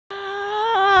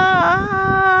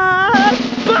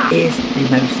is the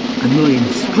most annoying,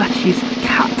 scratchiest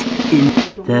cat in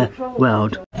the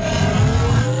world.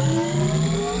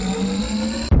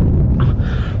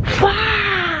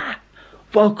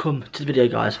 Welcome to the video,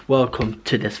 guys. Welcome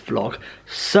to this vlog.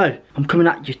 So I'm coming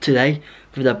at you today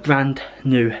with a brand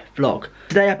new vlog.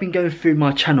 Today I've been going through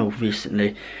my channel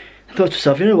recently. I thought to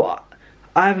myself, you know what,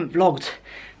 I haven't vlogged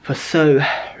for so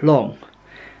long,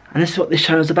 and this is what this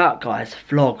channel is about, guys.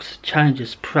 Vlogs,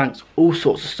 challenges, pranks, all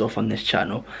sorts of stuff on this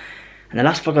channel. And the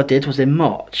last vlog I did was in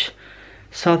March,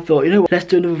 so I thought, you know what, let's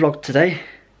do another vlog today.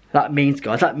 That means,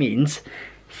 guys, 3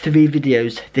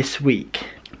 videos this week.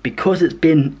 Because it's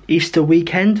been Easter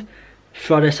weekend,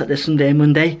 Friday, Saturday, Sunday and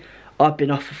Monday, I've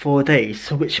been off for 4 days,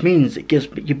 so which means it gives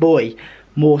your boy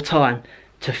more time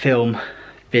to film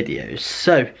videos.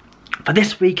 So for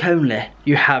this week only,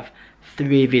 you have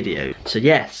 3 videos. So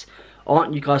yes,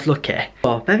 aren't you guys lucky? You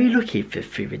are very lucky for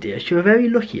 3 videos. You're very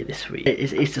lucky this week. It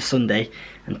is Easter Sunday,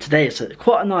 and today it's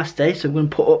quite a nice day, so we're going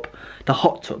to put up the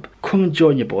hot tub. Come and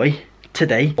join your boy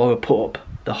today, or we'll put up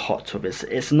the hot tub.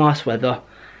 It's nice weather,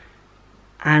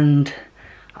 and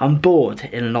I'm bored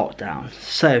in lockdown.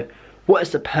 So what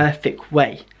is the perfect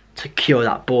way to cure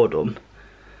that boredom?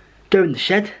 Go in the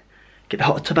shed, get the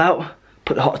hot tub out,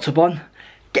 put the hot tub on,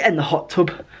 get in the hot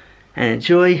tub and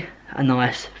enjoy a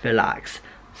nice relax.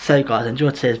 So guys,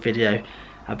 enjoy today's video,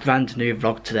 a brand new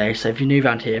vlog today. So if you're new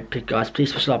around here, guys,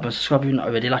 please push like and subscribe if you're not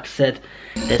already. Like I said,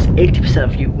 there's 80%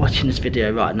 of you watching this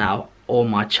video right now on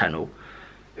my channel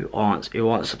who aren't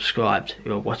subscribed,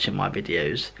 who are watching my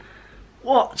videos.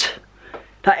 What?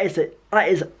 That is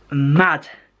mad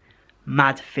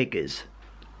figures.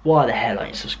 Why the hell aren't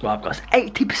you subscribed, guys?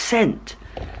 80%!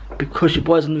 Because your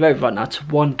boy's on the road right now to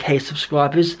 1k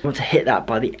subscribers. I want to hit that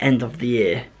by the end of the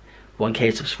year.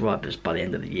 1k subscribers by the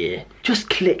end of the year. Just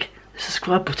click the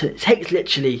subscribe button. It takes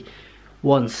literally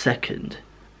 1 second.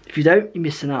 If you don't, you're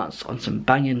missing out on some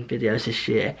banging videos this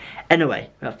year. Anyway,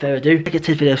 without further ado, let's get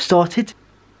this video started.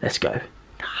 Let's go.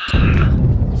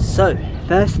 So,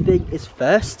 first thing is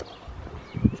first,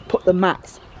 put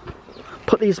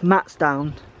these mats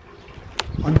down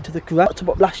onto the ground. I put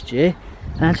up last year,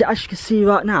 and as you can see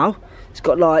right now, it's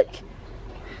got like,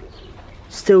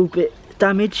 still a bit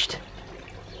damaged.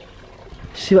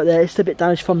 See right there, it's still a bit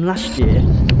damaged from last year.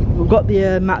 We've got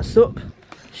the mats up,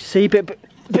 see, but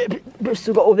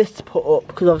still got all this to put up,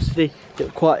 because obviously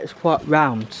it's quite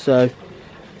round, so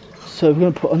we're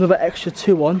going to put another extra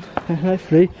 2 on, and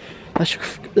hopefully that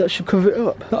should cover it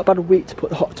up. Not about a week to put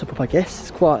the hot tub up, I guess.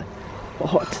 It's quite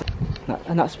hot,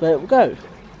 and that's where it will go.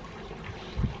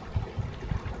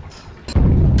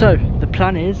 So the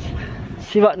plan is,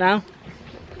 see right now,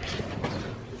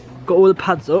 got all the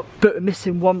pads up, but we're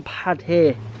missing 1 pad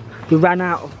here. We ran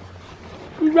out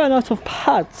of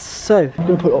pads, so I'm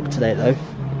gonna put it up today though.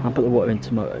 I'll put the water in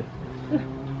tomorrow.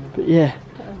 But yeah,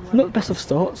 not the best of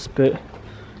starts, but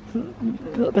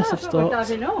not the best of starts.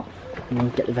 And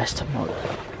we'll get the rest tomorrow.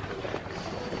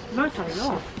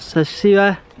 So see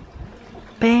there,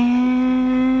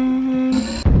 bang.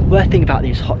 Worst thing about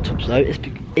these hot tubs though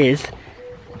is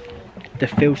the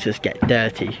filters get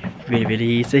dirty really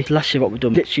easy. Last year what we've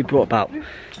done, literally brought about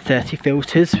 30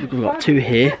 filters. We've got 2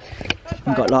 here.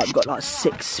 We've got like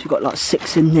 6. We've got like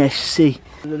 6 in there. See,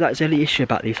 that's the only issue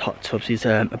about these hot tubs. These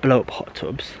blow up hot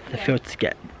tubs. The filters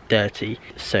get dirty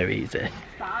so easy.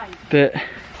 But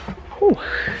whew.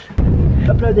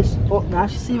 I'll blow this up now.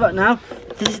 You see right now,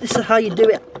 this is how you do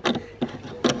it.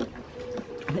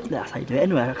 That's how you do it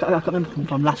anyway. I can't remember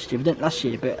from last year. We didn't last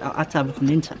year, but I had to have it from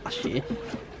the internet last year.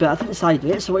 But I think that's how you do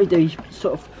it. So what you do, you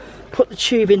sort of put the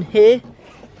tube in here,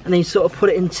 and then you sort of put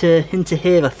it into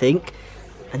here, I think,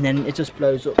 and then it just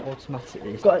blows up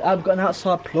automatically. I've got an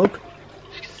outside plug,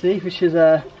 you can see, which is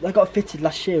I got fitted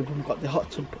last year when we got the hot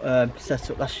tub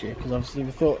set up last year, because obviously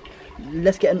we thought,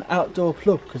 let's get an outdoor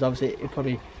plug, because obviously it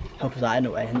probably help us out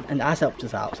anyway, and it has helped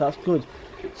us out, so that's good.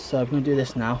 So I'm going to do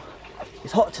this now.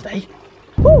 It's hot today.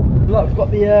 Woo! Look, we've got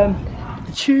the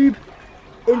tube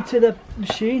into the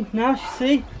machine now, you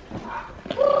see.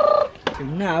 So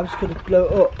now it's going to blow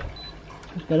it up.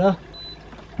 It's better.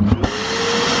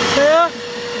 There.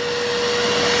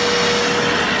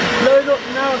 Blow it up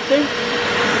now, I think.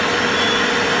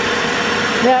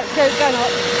 Yeah, it's going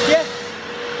up. Yeah.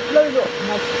 Blow it up.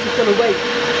 Now it's just got to wait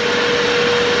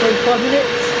 25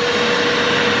 minutes.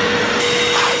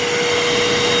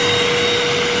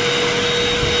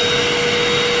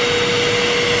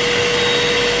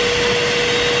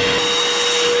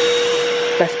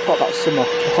 Best part about summer,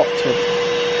 the hot tub.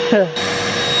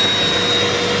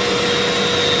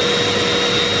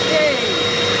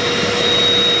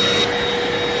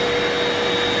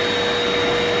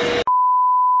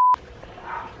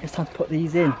 it's time to put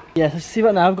these in. Yeah, so see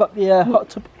right now I've got the hot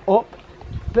tub up,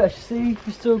 but as you see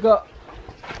we've still got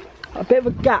a bit of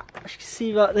a gap, as you can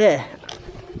see right there.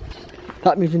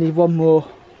 That means we need one more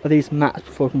of these mats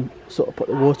before we can sort of put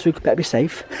the water in. Better be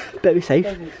safe, better be safe.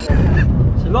 So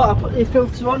right, I'll put the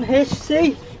filter on here,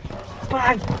 see?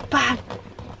 Bang, bang.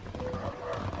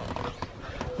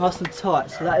 Nice and tight,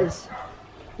 so that is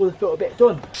all the filter bit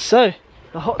done. So,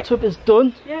 the hot tub is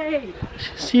done. Yay!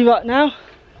 See you right now.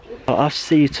 I'll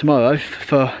see you tomorrow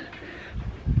for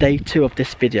day 2 of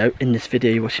this video, in this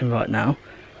video you're watching right now.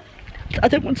 I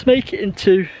don't want to make it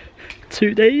into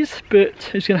 2 days,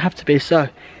 but it's going to have to be, so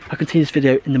I'll continue this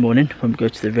video in the morning when we go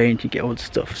to the range and get all the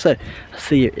stuff. So, I'll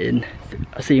see you in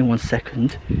 1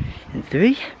 second. In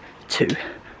 3, 2,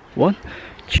 1.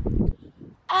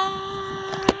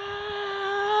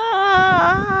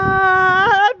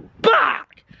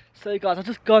 Back! So guys, I've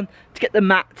just gone to get the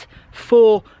mat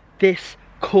for this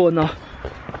corner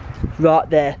right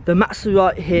there. The mats are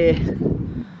right here.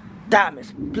 Damn,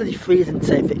 it's bloody freezing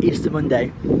today for Easter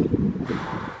Monday.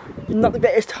 Not the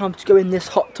greatest time to go in this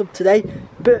hot tub today,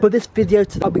 but for this video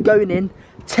today, I'll be going in,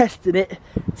 testing it,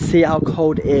 see how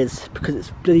cold it is, because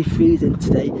it's bloody freezing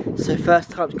today. So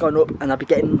first time it's gone up, and I'll be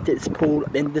getting into this pool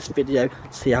at the end of this video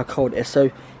to see how cold it is.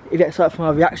 So if you're excited for my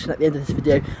reaction at the end of this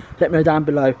video, let me know down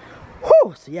below.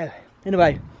 Whew, so yeah,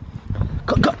 anyway,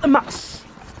 got the mats,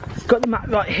 got the mat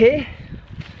right here.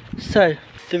 So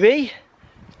 3,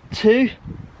 2,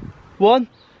 1,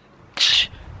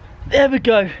 there we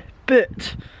go.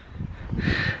 But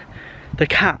the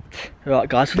cat, right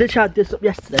guys, so literally had this up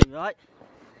yesterday, right,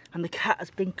 and the cat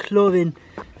has been clawing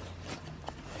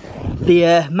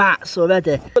the mats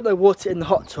already. Got no water in the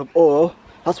hot tub, or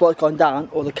that's why it's gone down,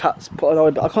 or the cat's put it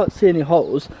on, but I can't see any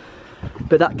holes.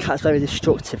 But that cat's very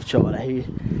destructive, Charlie.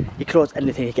 He claws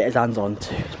anything he gets his hands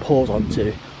onto, his paws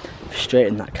onto.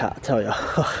 Frustrating, that cat, I tell you.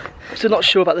 Still not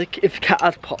sure about if the cat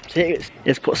has popped it.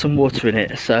 It's put some water in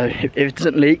it, so if it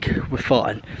doesn't leak, we're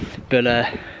fine. But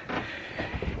yeah.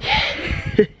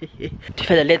 To be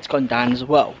fair, the lid's gone down as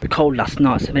well. It was cold last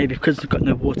night, so maybe because it's got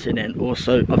no water in it,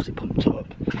 also obviously pumped up.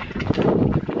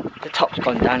 The top's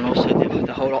gone down, also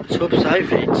the whole hot tub, so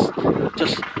hopefully it's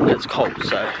just because it's cold.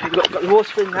 So we've got the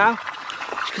water in now,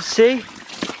 as you can see.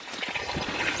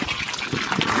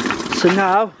 So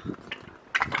now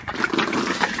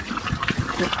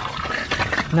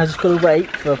just got to wait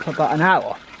for about an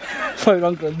hour. Probably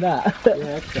longer than that. Yeah,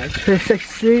 okay. It's like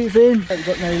freezing. You've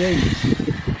got no leaves.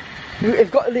 If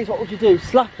you've got leaves, what would you do?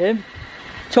 Slap him?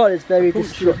 Charlie's very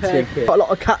destructive. Got a lot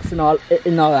of cats in our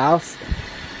house,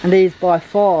 and he's by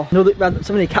far,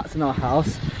 so many cats in our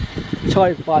house,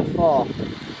 Charlie's by far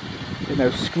the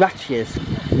most scratchiest,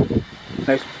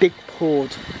 most big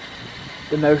pawed,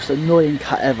 the most annoying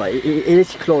cat ever. He literally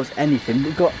claws anything.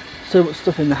 We've got so much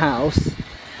stuff in the house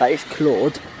that is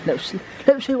clawed. Let me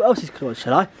show you what else is clawed,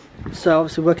 shall I? So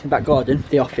obviously working in the back garden,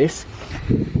 the office,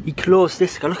 he claws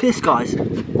this guy. Look at this, guys.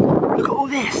 Look at all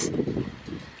this.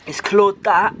 He's clawed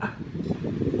that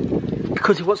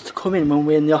because he wants to come in when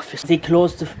we're in the office. He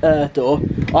claws the door,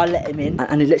 I let him in,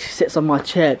 and he literally sits on my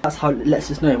chair. That's how it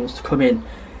lets us know he wants to come in.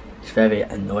 It's very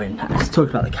annoying. Let's talk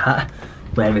about the cat.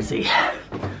 Where is he?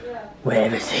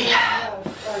 Where is he?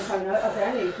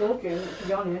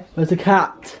 Where's the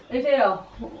cat? He's here.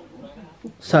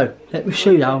 So, let me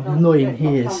show you how annoying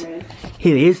he is.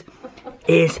 Here he is.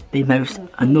 Is the most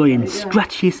annoying,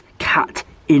 scratchiest cat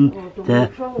in the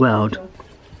world.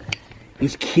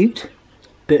 He's cute,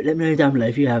 but let me know down below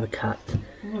if you have a cat.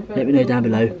 Let me know down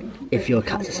below if your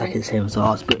cat's exactly the same as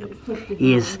ours, but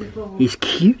he's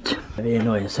cute. Very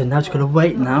annoying. So now just got to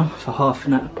wait now for half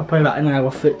an hour, probably about an hour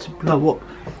for it to blow up.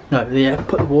 No, yeah,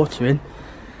 put the water in,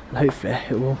 and hopefully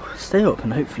it will stay up,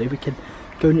 and hopefully we can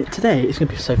go in it today. It's going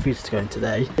to be so freezing to go in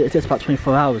today. It takes about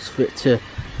 24 hours for it to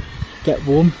get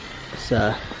warm.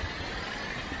 So,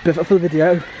 but for the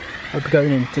video, I'll be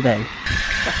going in today.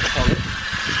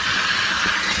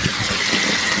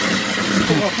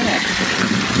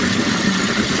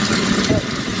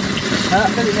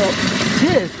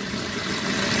 Cheers!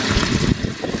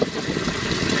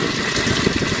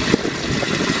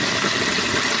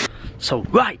 So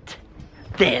right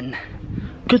then,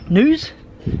 good news.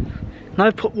 Now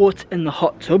I've put water in the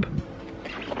hot tub.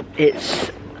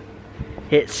 It's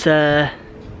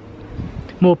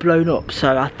more blown up.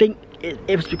 So I think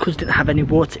it was because it didn't have any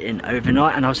water in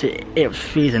overnight, and obviously it was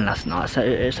freezing last night, so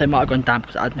it might have gone down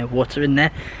because I had no water in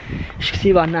there. As you can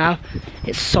see right now,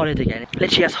 it's solid again.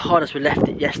 Literally as hard as we left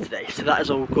it yesterday, so that is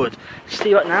all good.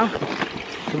 See right now,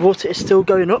 the water is still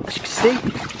going up. As you can see,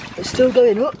 it's still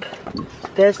going up.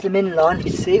 There's the min line, you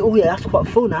can see. Oh yeah, that's quite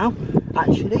full now,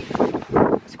 actually.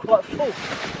 It's quite full.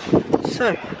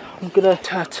 So I'm gonna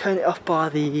turn it off by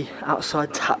the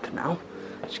outside tap now.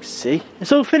 As you can see,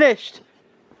 it's all finished.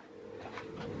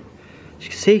 As you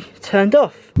can see, turned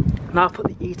off. Now I'll put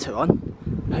the heater on.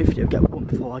 Hopefully it'll get warm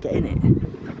before I get in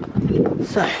it.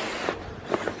 So,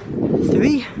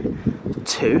 3,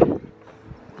 2,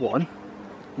 1.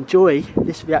 Enjoy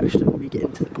this reaction when we get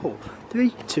into the pool.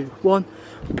 3, 2, 1.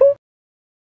 Pool.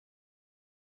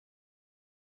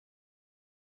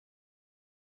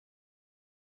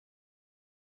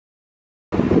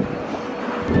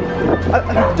 I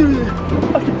can do this!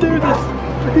 I can do this!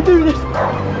 I can do this!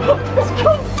 Let's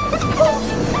go!